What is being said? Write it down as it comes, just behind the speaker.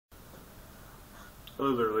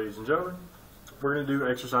Hello there, ladies and gentlemen. We're going to do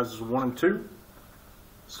exercises 1 and 2,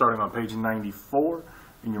 starting on page 94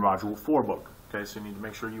 in your Module 4 book. Okay, so you need to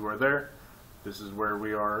make sure you are there. This is where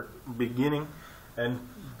we are beginning and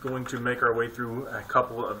going to make our way through a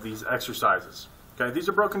couple of these exercises. Okay, these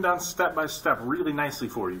are broken down step by step really nicely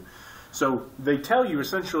for you. So they tell you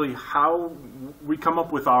essentially how we come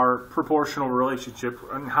up with our proportional relationship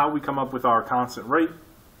and how we come up with our constant rate.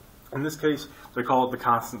 In this case, they call it the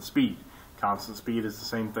constant speed. Constant speed is the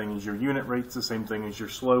same thing as your unit rate, it's the same thing as your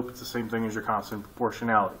slope, it's the same thing as your constant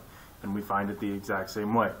proportionality. And we find it the exact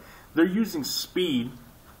same way. They're using speed,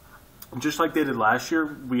 just like they did last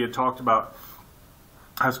year. We had talked about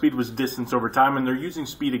how speed was distance over time, and they're using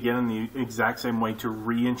speed again in the exact same way to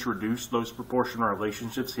reintroduce those proportional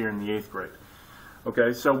relationships here in the 8th grade.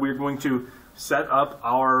 Okay, so we're going to set up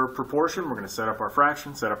our proportion, we're going to set up our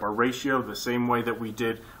fraction, set up our ratio the same way that we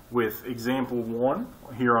did with example 1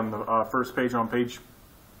 here on the first page on page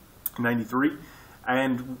 93,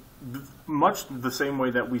 and much the same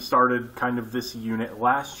way that we started kind of this unit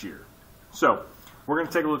last year. So we're going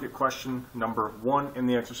to take a look at question number 1 in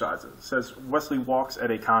the exercises. It says Wesley walks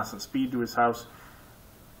at a constant speed to his house,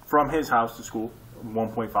 from his house to school,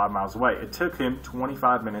 1.5 miles away. It took him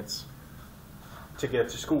 25 minutes to get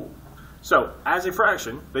to school. So as a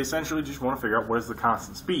fraction, they essentially just want to figure out what is the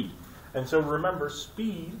constant speed. And so remember,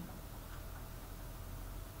 speed,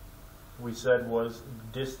 we said, was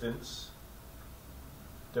distance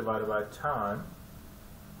divided by time.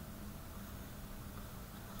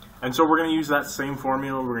 And so we're going to use that same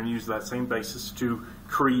formula, we're going to use that same basis to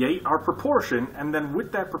create our proportion, and then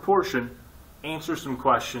with that proportion, answer some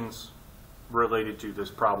questions related to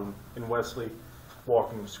this problem in Wesley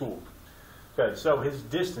walking to school. Okay, so his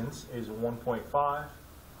distance is 1.5,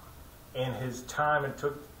 and his time it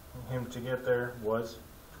took him to get there was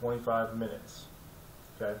 25 minutes.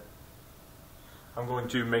 Okay, I'm going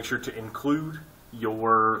to make sure to include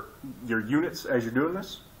your units as you're doing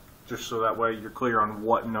this, just so that way you're clear on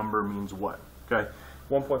what number means what. Okay,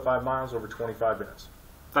 1.5 miles over 25 minutes.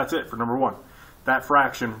 That's it for number 1. That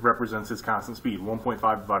fraction represents his constant speed,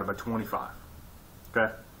 1.5 divided by 25.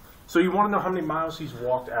 Okay, so you want to know how many miles he's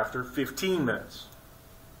walked after 15 minutes.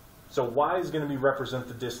 So y is going to represent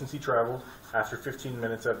the distance he traveled after 15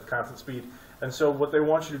 minutes at constant speed. And so what they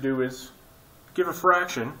want you to do is give a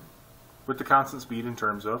fraction with the constant speed in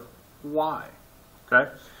terms of y. Okay?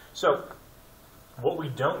 So what we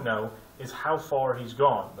don't know is how far he's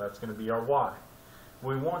gone. That's going to be our y.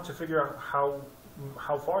 We want to figure out how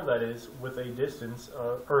far that is with a distance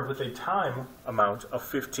or with a time amount of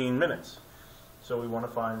 15 minutes. So we want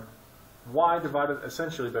to find y divided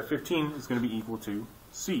essentially by 15 is going to be equal to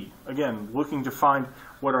c. Again, looking to find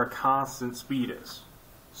what our constant speed is.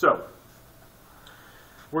 So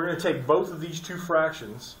we're going to take both of these two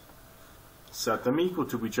fractions, set them equal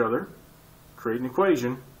to each other, create an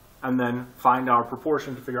equation, and then find our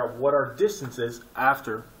proportion to figure out what our distance is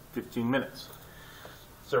after 15 minutes.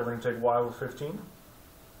 So we're going to take y over 15.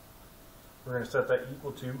 We're going to set that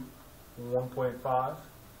equal to 1.5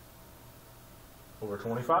 over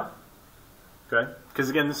 25. Okay? Because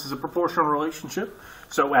again, this is a proportional relationship.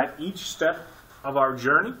 So at each step of our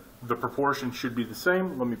journey, the proportion should be the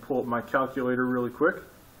same. Let me pull up my calculator really quick.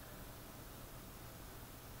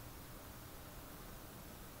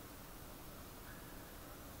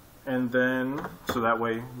 And then, so that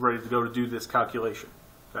way, ready to go to do this calculation.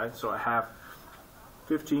 Okay? So I have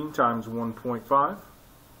 15 times 1.5.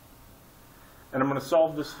 And I'm going to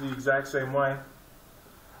solve this the exact same way.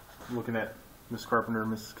 I'm looking at Ms. Carpenter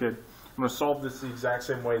and Mrs. Kidd. I'm going to solve this the exact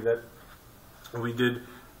same way that we did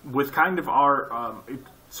with kind of our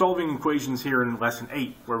solving equations here in lesson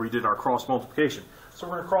 8, where we did our cross multiplication. So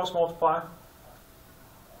we're going to cross multiply,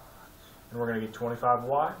 and we're going to get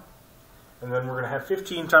 25y, and then we're going to have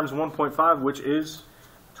 15 times 1.5, which is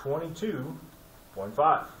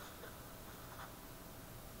 22.5.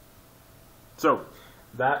 So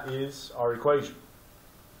that is our equation.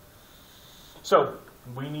 So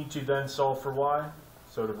we need to then solve for y.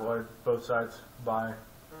 So divide both sides by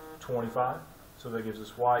 25. So that gives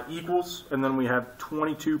us y equals, and then we have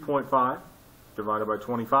 22.5 divided by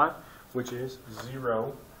 25, which is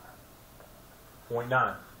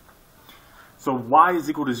 0.9. So y is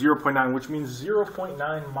equal to 0.9, which means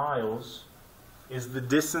 0.9 miles is the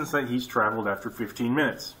distance that he's traveled after 15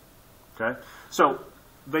 minutes. Okay? So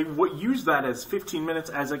they use that as 15 minutes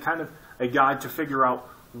as a kind of a guide to figure out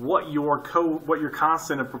what your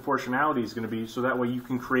constant of proportionality is going to be, so that way you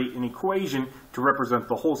can create an equation to represent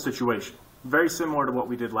the whole situation. Very similar to what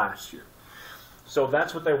we did last year. So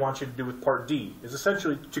that's what they want you to do with part D, is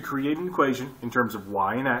essentially to create an equation in terms of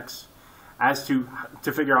y and x, as to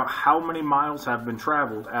figure out how many miles have been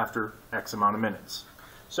traveled after X amount of minutes.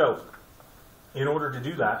 So, in order to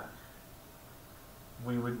do that,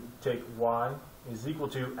 we would take y is equal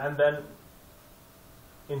to, and then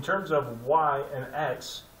in terms of y and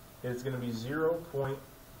x, it's going to be 0. No,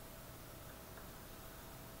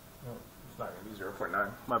 it's not going to be 0.9.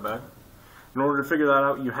 My bad. In order to figure that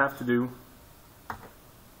out, you have to do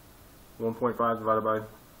 1.5 divided by,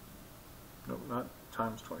 no, not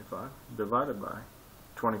times 25, divided by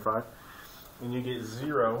 25, and you get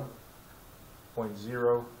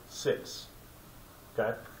 0.06.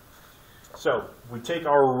 Okay? So, we take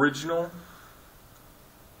our original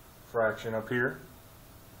fraction up here,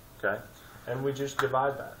 okay, and we just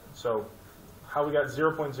divide that. So, how we got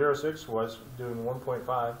 0.06 was doing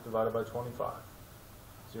 1.5 divided by 25.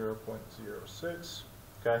 0.06,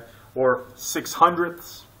 okay, or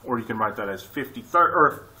 6/100ths, or you can write that as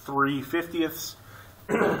 3/50ths.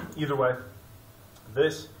 Either way,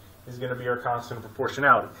 this is going to be our constant of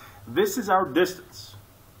proportionality. This is our distance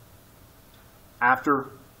after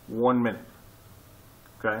 1 minute.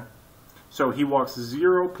 Okay? So he walks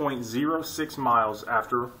 0.06 miles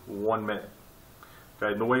after 1 minute.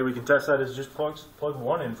 Okay? And the way we can test that is just plug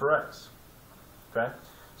 1 in for x. Okay?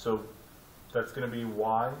 So that's going to be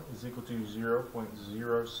y is equal to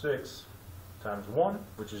 0.06 times 1,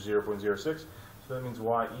 which is 0.06. So that means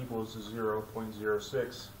y equals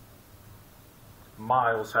 0.06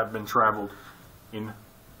 miles have been traveled in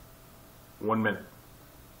 1 minute.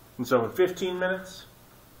 And so in 15 minutes,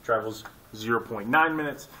 travels 0.9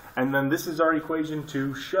 minutes. And then this is our equation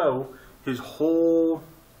to show his whole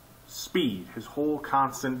speed, his whole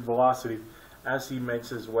constant velocity as he makes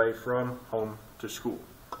his way from home to school.